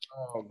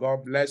Oh,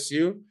 God bless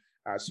you.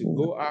 As you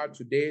go out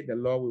today, the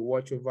Lord will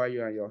watch over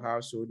you and your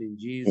household in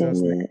Jesus'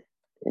 name.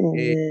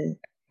 Amen.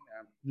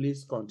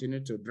 Please continue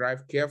to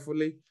drive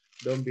carefully.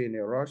 Don't be in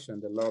a rush,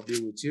 and the Lord be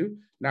with you.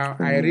 Now,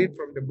 I read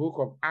from the book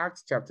of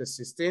Acts, chapter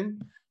 16.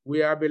 We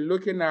have been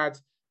looking at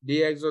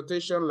the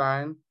exhortation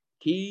line,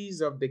 keys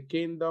of the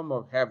kingdom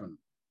of heaven.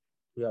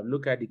 We have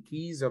looked at the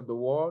keys of the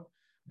word,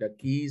 the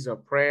keys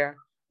of prayer,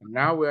 and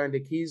now we're on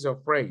the keys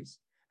of praise.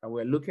 And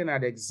we're looking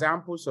at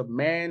examples of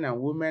men and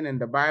women in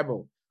the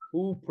Bible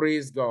who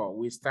praise God.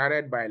 We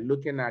started by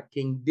looking at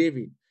King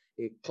David,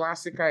 a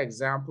classical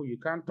example. You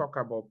can't talk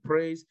about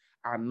praise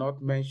and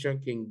not mention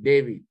King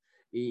David.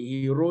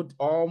 He wrote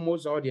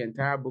almost all the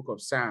entire book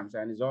of Psalms,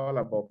 and it's all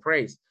about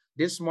praise.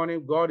 This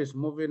morning, God is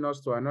moving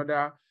us to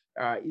another,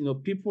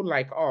 people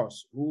like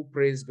us who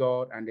praise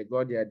God and they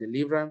got their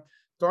deliverance.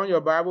 Turn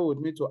your Bible with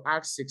me to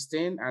Acts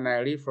 16, and I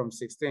read from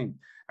 16.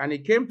 And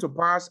it came to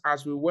pass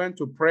as we went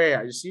to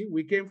prayer. You see,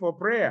 we came for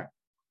prayer.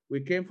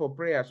 We came for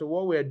prayer. So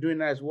what we're doing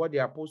now is what the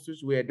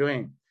apostles were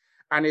doing.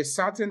 And a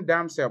certain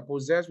damsel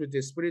possessed with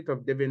a spirit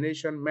of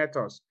divination met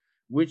us,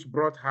 which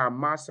brought her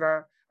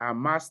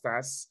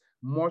masters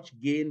much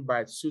gain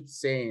by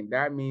soothsaying.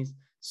 That means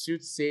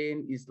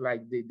soothsaying is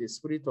like the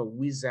spirit of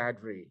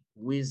wizardry.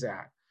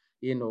 Wizard.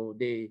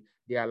 They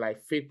are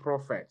like fake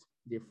prophets.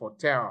 They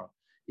foretell.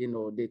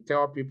 They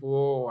tell people,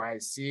 oh, I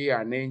see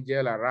an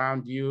angel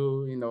around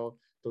you,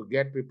 to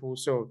get people.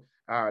 So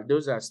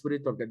those are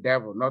spirit of the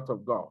devil, not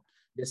of God.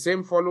 The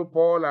same follow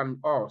Paul and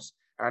us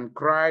and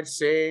cried,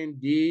 saying,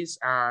 these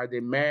are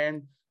the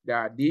men,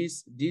 that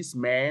these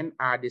men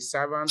are the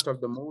servants of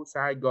the Most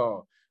High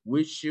God,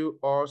 which you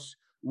unto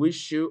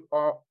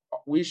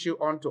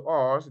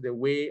us the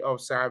way of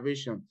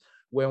salvation.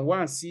 When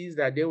one sees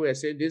that they were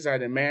saying, these are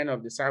the men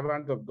of the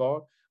servant of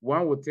God,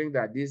 one would think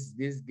that this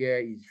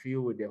girl is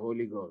filled with the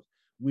Holy Ghost.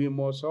 We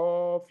must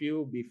all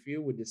be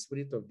filled with the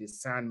spirit of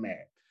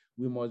discernment.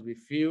 We must be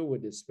filled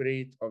with the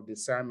spirit of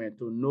discernment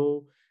to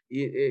know,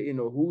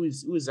 who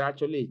is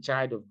actually a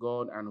child of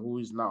God and who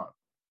is not.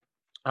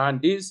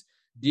 And this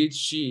did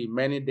she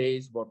many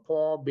days, but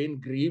Paul, being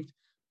grieved,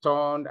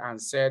 turned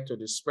and said to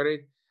the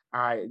spirit,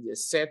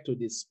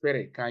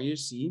 can you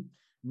see?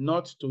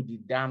 Not to the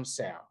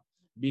damsel,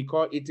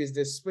 because it is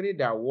the spirit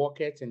that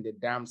worketh in the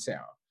damsel,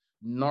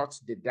 not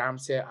the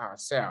damsel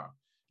herself.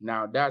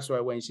 Now, that's why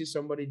when you see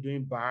somebody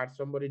doing bad,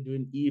 somebody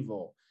doing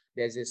evil,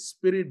 there's a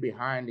spirit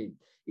behind it.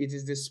 It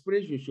is the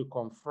spirit you should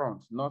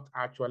confront, not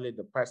actually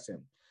the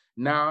person.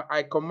 Now,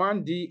 I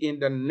command thee in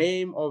the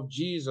name of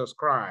Jesus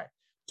Christ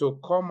to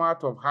come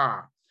out of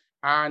her.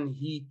 And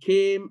he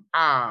came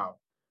out,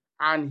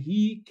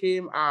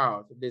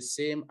 the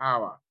same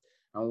hour.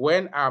 And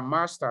when our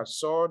master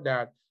saw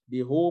that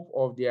the hope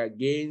of their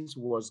gains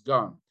was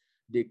gone,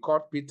 they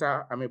caught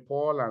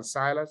Paul and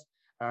Silas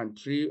and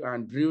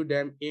drew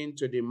them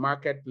into the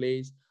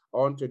marketplace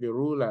unto the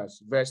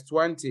rulers. Verse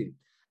 20,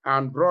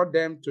 and brought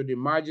them to the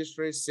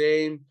magistrate,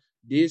 saying,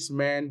 these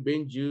men,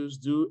 being Jews,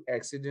 do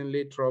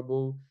exceedingly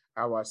trouble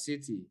our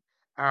city,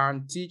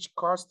 and teach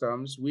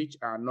customs which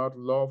are not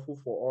lawful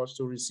for us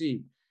to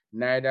receive,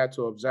 neither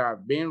to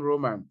observe, being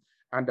Roman.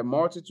 And the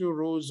multitude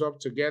rose up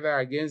together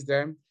against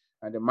them,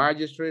 and the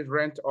magistrate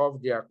rent off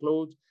their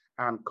clothes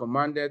and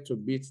commanded to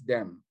beat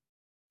them.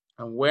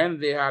 And when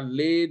they had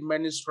laid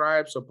many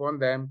stripes upon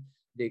them,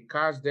 they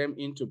cast them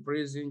into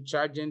prison,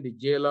 charging the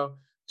jailer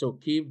to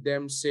keep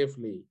them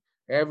safely.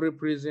 Every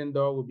prison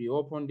door will be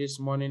opened this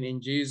morning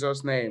in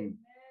Jesus' name.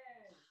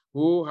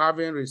 Who,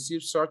 having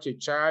received such a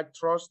charge,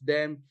 thrust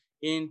them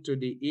into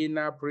the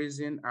inner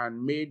prison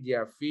and made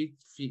their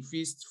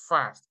feast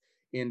fast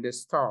in the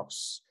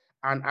stocks.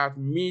 And at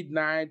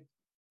midnight,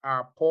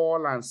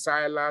 Paul and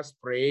Silas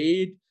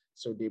prayed.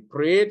 So they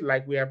prayed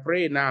like we are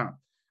praying now,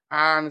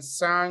 and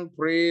sang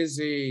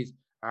praises,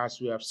 as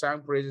we have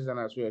sung praises and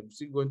as we are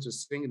still going to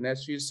sing in the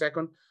next few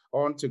seconds,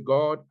 unto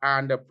God,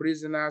 and the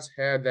prisoners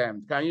heard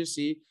them. Can you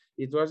see?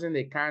 It wasn't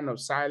a kind of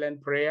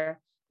silent prayer.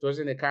 It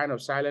wasn't a kind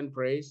of silent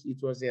praise.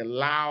 It was a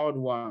loud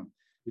one.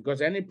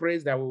 Because any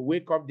praise that will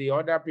wake up the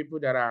other people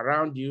that are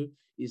around you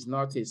is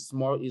not a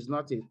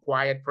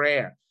quiet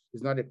prayer.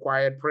 It's not a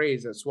quiet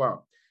praise as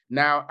well.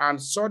 Now,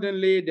 and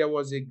suddenly there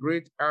was a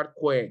great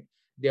earthquake.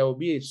 There will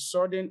be a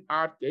sudden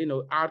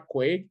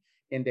earthquake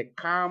in the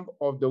camp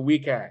of the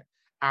wicked.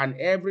 And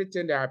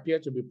everything that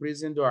appeared to be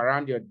prison door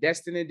around your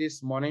destiny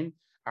this morning,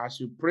 as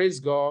you praise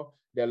God,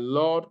 the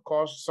Lord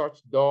caused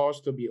such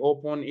doors to be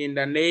opened in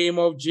the name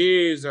of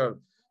Jesus,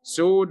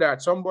 so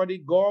that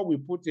God will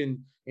put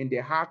in the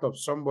heart of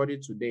somebody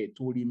today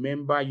to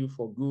remember you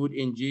for good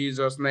in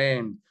Jesus'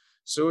 name,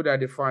 so that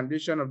the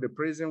foundation of the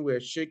prison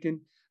were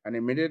shaken, and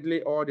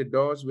immediately all the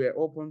doors were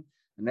opened,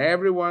 and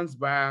everyone's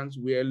bands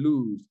were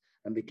loosed.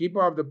 And the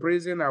keeper of the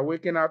prison,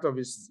 awakened out of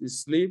his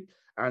sleep,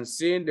 and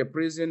seeing the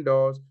prison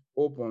doors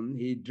open,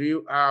 he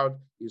drew out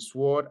his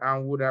sword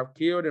and would have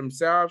killed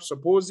himself,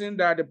 supposing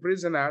that the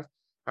prisoners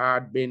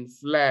had been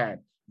fled.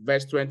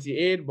 Verse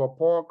 28, but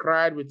Paul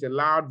cried with a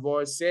loud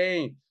voice,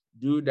 saying,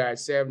 do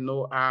thyself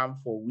no harm,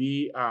 for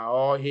we are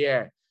all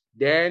here.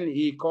 Then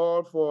he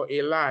called for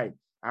a light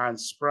and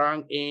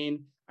sprang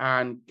in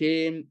and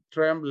came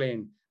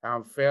trembling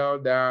and fell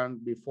down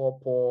before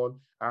Paul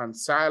and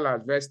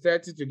Silas. Verse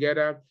 30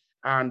 together,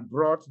 and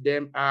brought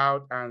them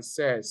out and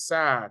said,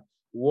 Sir,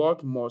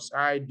 what must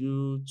I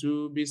do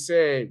to be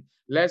saved?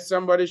 Let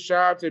somebody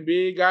shout a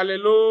big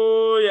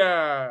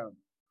hallelujah.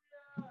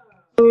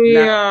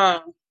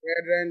 Now,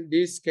 brethren,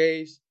 this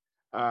case,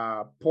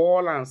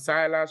 Paul and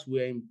Silas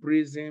were in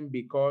prison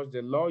because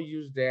the Lord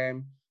used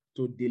them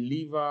to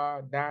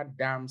deliver that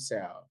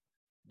damsel.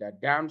 The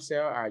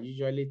damsel are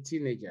usually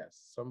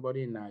teenagers,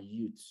 somebody in our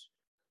youth.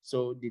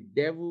 So the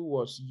devil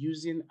was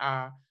using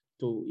her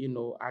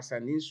to, as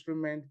an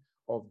instrument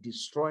of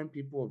destroying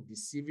people, of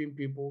deceiving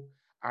people.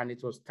 And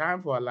it was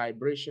time for a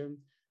liberation.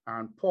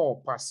 And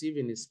Paul, perceived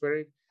in the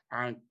spirit,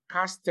 and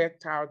casted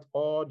out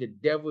all the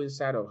devil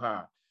inside of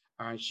her,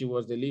 and she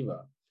was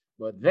delivered.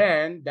 But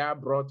then that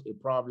brought a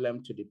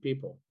problem to the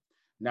people.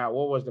 Now,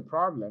 what was the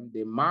problem?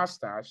 The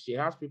master, she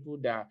has people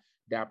that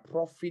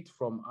profit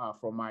from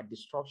our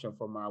destruction,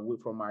 from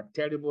our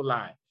terrible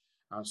life.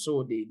 And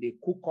so they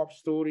cook up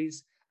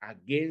stories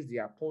against the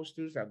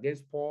apostles,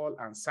 against Paul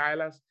and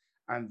Silas,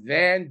 and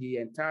then the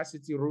entire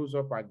city rose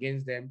up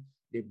against them.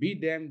 They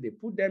beat them, they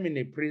put them in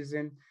a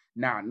prison.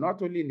 Now,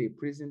 not only in a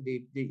prison,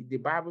 the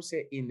Bible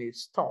says in a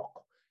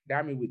stock,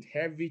 that means with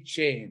heavy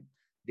chain,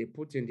 they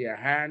put in their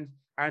hands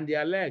and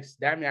their legs.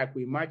 That means I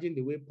could imagine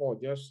the way Paul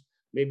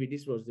maybe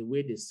this was the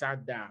way they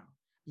sat down.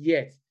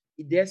 Yet,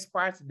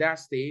 despite that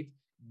state,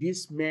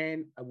 these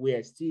men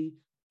were still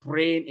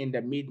praying in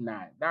the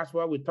midnight. That's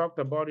why we talked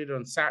about it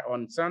on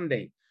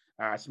Sunday.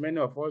 As many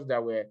of us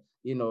that were,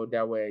 in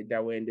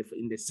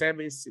the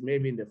service,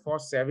 maybe in the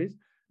first service.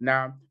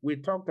 Now we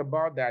talked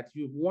about that.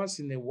 You once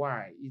in a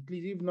while, at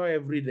least if not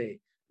every day,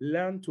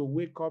 learn to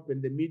wake up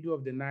in the middle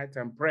of the night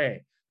and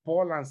pray.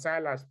 Paul and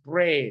Silas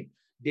prayed.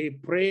 They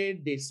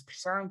prayed. They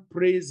sang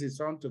praises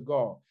unto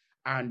God,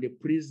 and the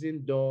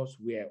prison doors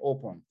were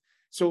open.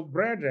 So,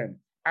 brethren,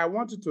 I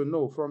want you to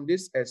know from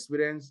this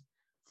experience,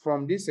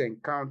 from this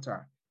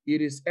encounter,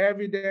 it is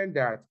evident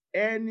that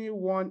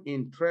anyone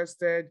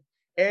interested,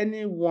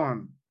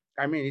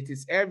 it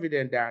is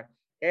evident that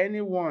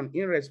anyone,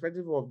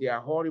 irrespective of their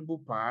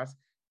horrible past,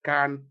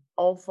 can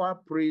offer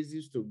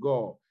praises to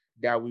God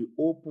that will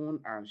open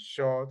and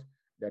shut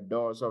the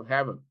doors of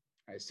heaven.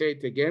 I say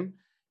it again.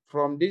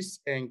 From this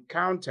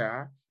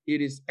encounter,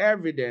 it is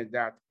evident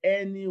that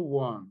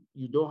anyone,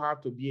 you don't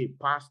have to be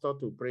a pastor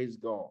to praise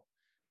God.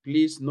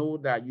 Please know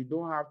that you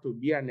don't have to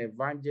be an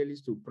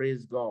evangelist to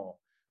praise God.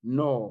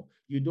 No,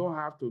 you don't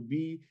have to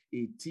be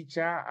a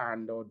teacher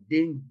and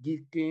ordained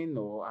deacon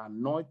or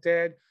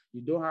anointed.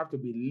 You don't have to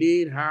be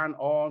laid hand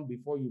on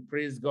before you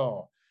praise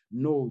God.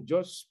 No,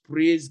 just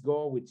praise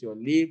God with your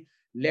lips.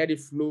 Let it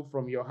flow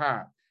from your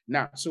heart.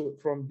 Now, so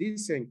from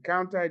this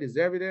encounter, it is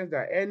evidence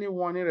that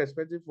anyone,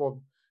 irrespective of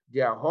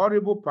their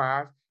horrible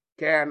past,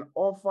 can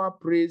offer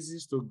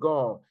praises to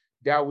God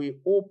that will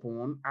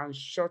open and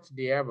shut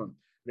the heaven.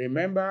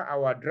 Remember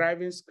our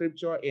driving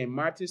scripture in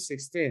Matthew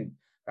 16,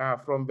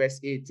 from verse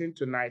 18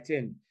 to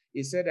 19.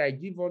 He said, I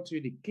give unto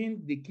you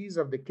the keys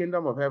of the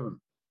kingdom of heaven.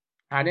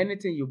 And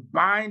anything you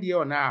bind here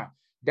on earth,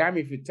 damn,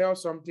 if you tell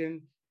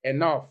something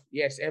enough,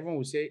 yes, heaven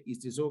will say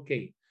it is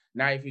okay.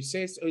 Now, if you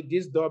say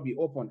this door be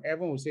open,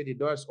 heaven will say the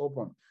door is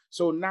open.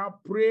 So now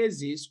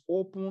praises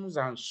opens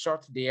and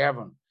shuts the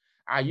heaven.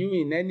 Are you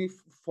in any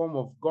form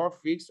of God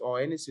fix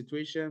or any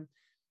situation?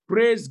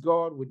 Praise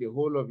God with the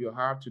whole of your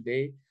heart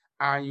today,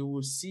 and you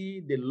will see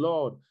the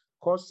Lord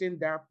causing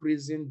that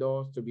prison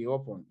doors to be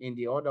open in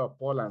the order of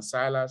Paul and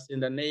Silas in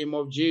the name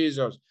of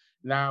Jesus.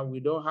 Now, we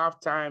don't have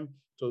time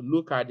to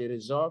look at the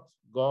results.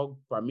 God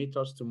permit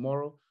us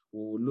tomorrow. We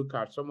will look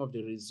at some of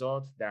the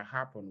results that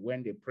happen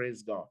when they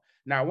praise God.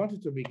 Now, I want you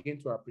to begin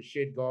to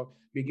appreciate God.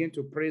 Begin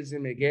to praise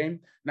Him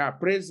again. Now,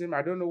 praise Him.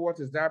 I don't know what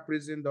is that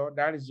praising, though.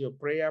 That is your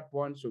prayer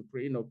point. So,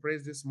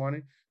 praise this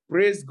morning.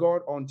 Praise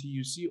God until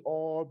you see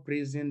all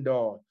praising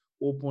doors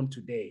open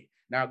today.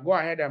 Now, go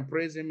ahead and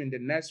praise Him in the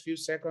next few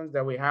seconds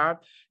that we have.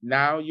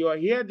 Now, you are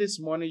here this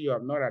morning. You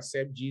have not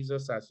accepted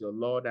Jesus as your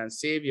Lord and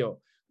Savior.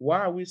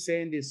 Why are we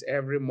saying this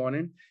every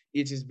morning?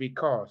 It is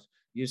because,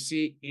 you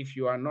see, if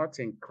you are not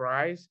in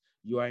Christ,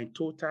 you are in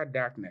total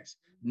darkness.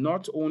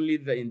 Not only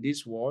in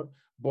this world,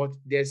 but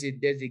there's a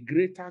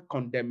greater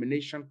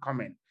condemnation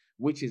coming,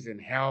 which is in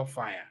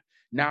hellfire.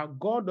 Now,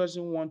 God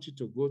doesn't want you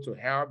to go to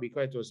hell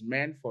because it was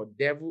meant for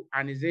devil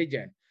and his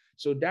agent.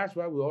 So that's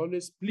why we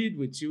always plead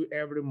with you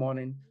every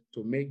morning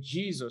to make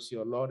Jesus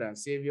your Lord and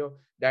Savior,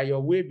 that your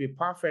way be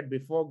perfect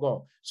before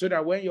God, so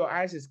that when your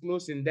eyes is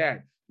closed in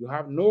death, you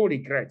have no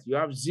regret. You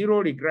have zero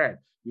regret.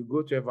 You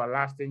go to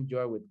everlasting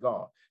joy with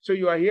God. So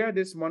you are here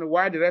this morning.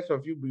 While the rest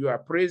of you are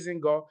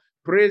praising God,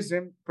 praise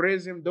Him,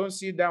 praise Him. Don't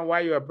sit down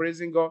while you are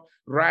praising God.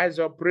 Rise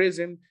up, praise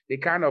Him. The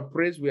kind of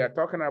praise we are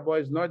talking about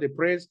is not the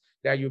praise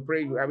that you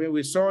pray. I mean,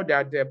 we saw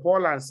that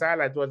Paul and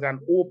Silas was an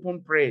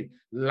open praise,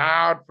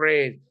 loud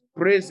praise.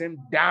 Praise Him,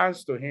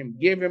 dance to Him,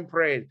 give Him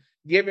praise.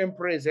 Give Him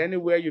praise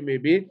anywhere you may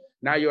be.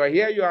 Now you are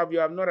here, you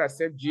have not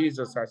accepted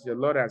Jesus as your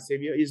Lord and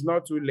Savior. It's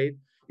not too late.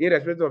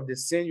 Irrespective of the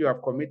sin you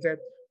have committed,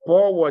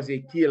 Paul was a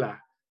killer.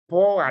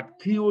 Paul had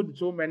killed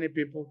so many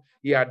people.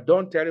 He had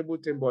done terrible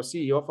things, but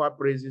see, he offered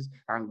praises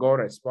and God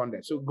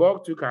responded. So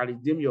God too can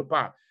redeem your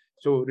path.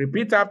 So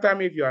repeat after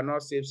me if you are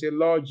not saved. Say,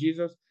 Lord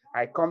Jesus,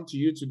 I come to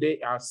you today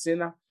as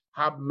sinner.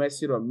 Have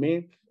mercy on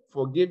me.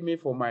 Forgive me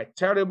for my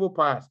terrible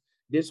past.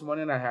 This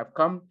morning I have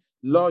come.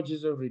 Lord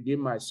Jesus, redeem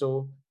my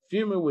soul.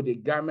 Fill me with the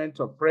garment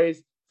of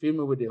praise. Fill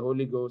me with the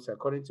Holy Ghost,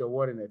 according to your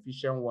word in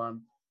Ephesians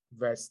 1,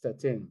 verse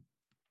 13.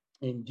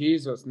 In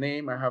Jesus'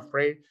 name, I have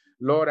prayed.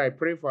 Lord, I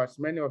pray for as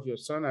many of your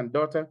son and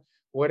daughter,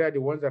 whether the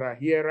ones that are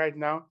here right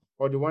now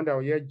or the ones that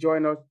will yet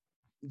join us,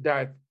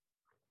 that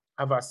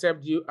have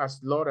accepted you as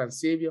Lord and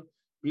Savior.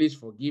 Please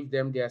forgive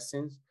them their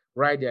sins.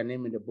 Write their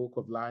name in the book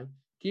of life.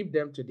 Keep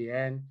them to the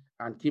end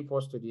and keep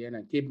us to the end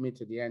and keep me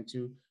to the end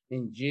too.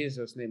 In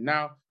Jesus' name.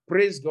 Now,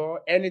 praise God.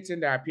 Anything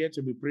that appears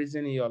to be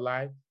praising in your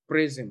life,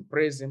 praise Him,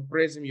 praise Him,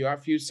 praise Him. You have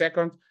a few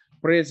seconds.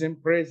 Praise Him,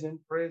 praise Him,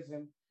 praise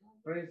Him,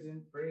 praise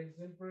Him, praise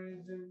Him,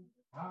 praise Him.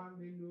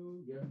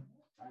 Hallelujah.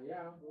 I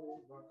have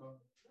overcome.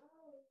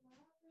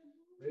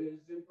 Praise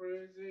Him,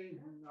 praise Him.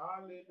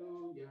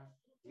 Hallelujah.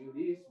 It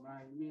is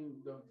my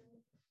kingdom.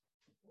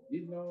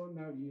 It's no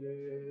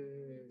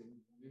navire.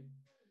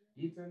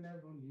 It's a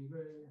never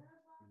navire.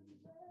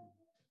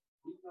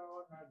 It's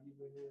no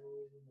navire.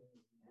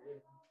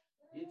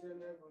 It's a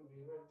never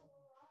navire.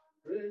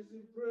 Praise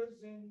Him, praise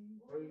Him,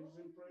 praise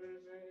Him,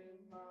 praise Him.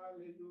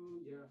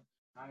 Hallelujah.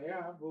 I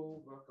have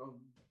overcome.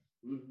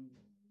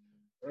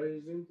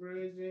 Praise Him,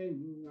 praise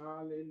Him.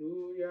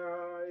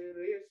 Hallelujah. It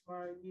is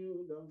my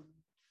new dawn.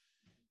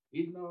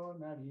 It's no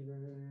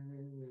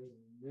navire.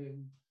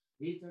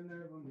 It's a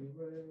never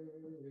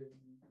navire.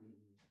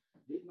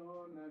 It's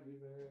no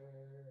navire.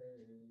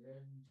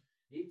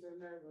 It's a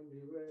never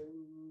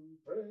navire.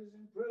 Praise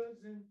Him,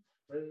 praise Him,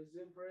 praise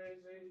Him,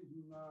 praise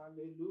Him.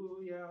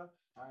 Hallelujah.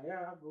 I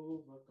have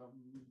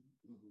overcome.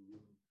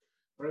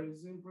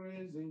 Praise Him,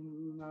 praise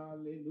Him.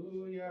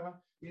 Hallelujah.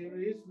 Here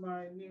is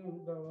my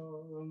new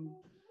dawn.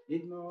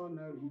 It's no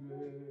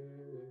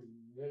navire.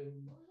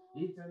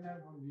 It's a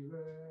never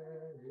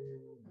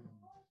navire.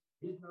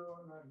 It's no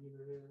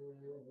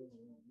navire.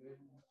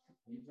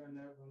 It's a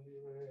never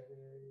navire.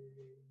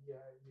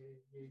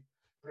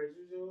 Praise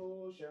the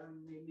ocean,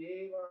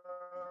 Minerva,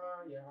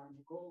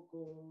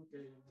 Yankoko,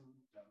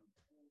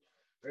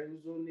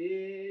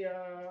 Renzonia,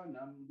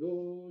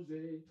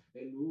 Namdoze,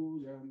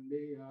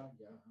 Eluzandea,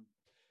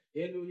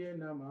 Eluye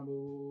Namamo,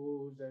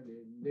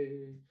 Zalende,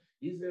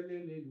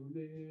 Iselele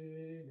Lule,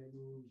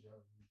 Eluja,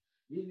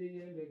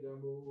 Iliele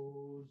Gamo,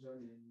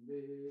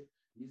 Zalende,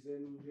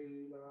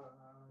 Iselujela,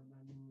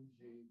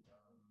 Namujela,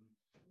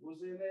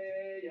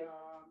 Uzelea,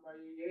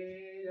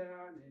 Mayeya,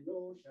 Neno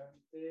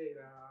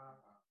Shantera.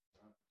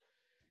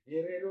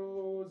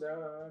 Ererosa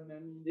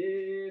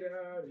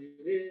nandera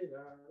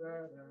rera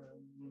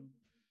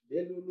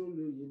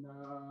elululu ina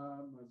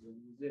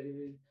mazunze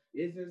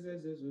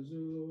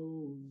ezezezezuzu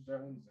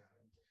zanza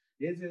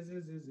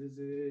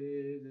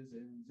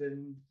ezezezezezezenzen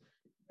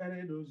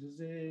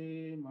eredozize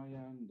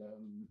mayanda.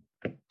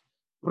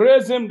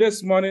 Praise Him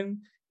this morning.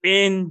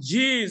 In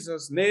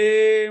Jesus'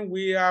 name,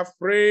 we have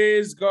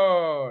praised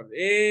God.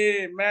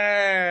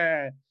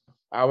 Amen.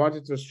 I want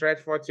you to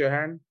stretch forth your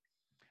hand.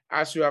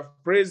 As you have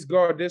praised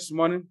God this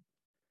morning,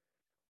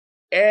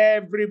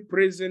 every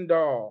prison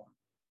door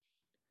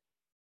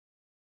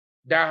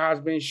that has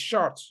been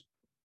shut,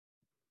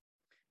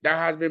 that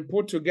has been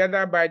put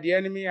together by the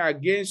enemy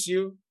against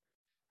you,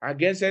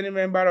 against any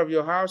member of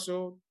your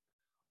household,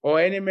 or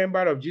any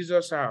member of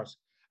Jesus' house,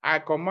 I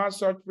command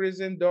such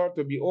prison door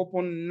to be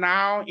opened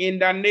now in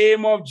the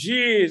name of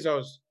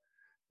Jesus.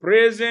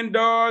 Prison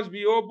doors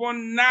be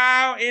opened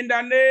now in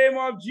the name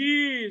of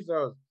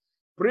Jesus.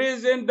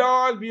 Prison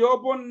doors be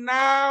opened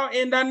now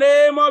in the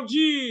name of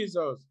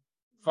Jesus.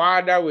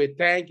 Father, we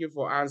thank you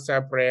for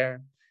answer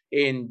prayer.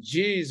 In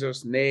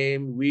Jesus'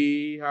 name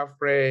we have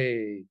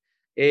prayed.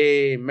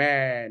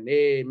 Amen.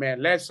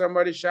 Amen. Let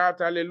somebody shout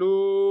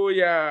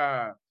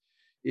hallelujah.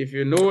 If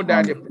you know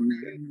that the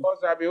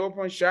doors have been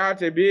open,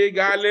 shout a big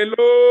hallelujah.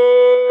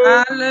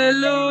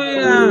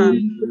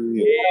 Hallelujah.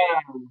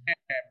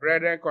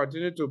 Brethren,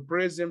 continue to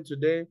praise Him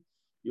today.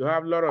 You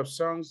have a lot of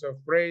songs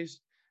of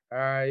praise.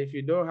 If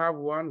you don't have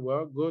one,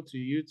 well, go to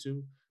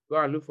YouTube. Go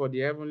and look for the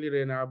Heavenly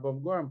Rain album.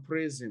 Go and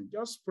praise Him.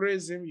 Just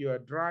praise Him. You are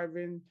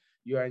driving.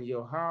 You are in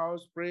your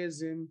house.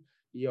 Praise Him.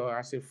 You're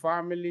as a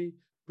family.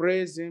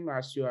 Praise Him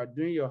as you are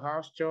doing your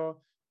house chore.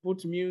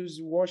 Put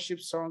music,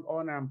 worship song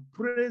on and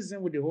praise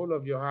Him with the whole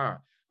of your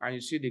heart. And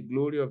you see the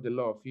glory of the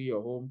Lord fill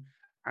your home.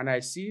 And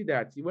I see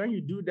that when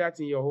you do that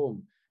in your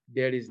home,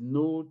 there is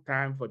no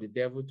time for the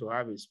devil to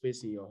have a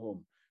space in your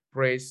home.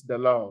 Praise the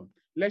Lord.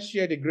 Let's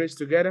share the grace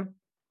together.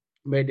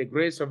 May the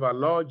grace of our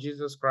Lord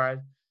Jesus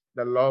Christ,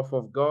 the love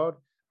of God,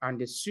 and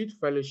the sweet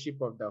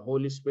fellowship of the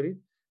Holy Spirit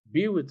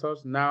be with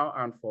us now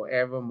and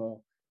forevermore.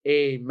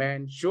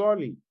 Amen.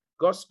 Surely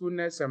God's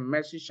goodness and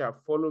mercy shall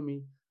follow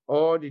me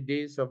all the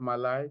days of my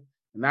life,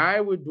 and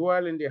I will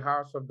dwell in the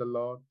house of the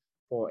Lord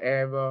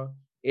forever.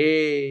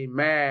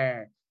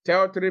 Amen.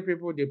 Tell three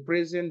people the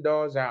prison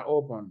doors are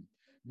open.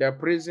 The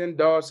prison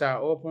doors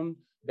are open.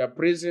 The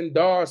prison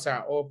doors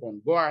are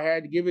open. Go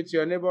ahead, give it to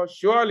your neighbor.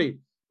 Surely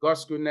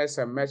God's goodness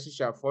and mercy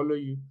shall follow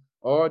you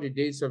all the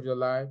days of your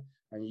life,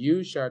 and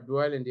you shall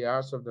dwell in the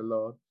house of the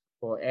Lord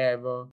forever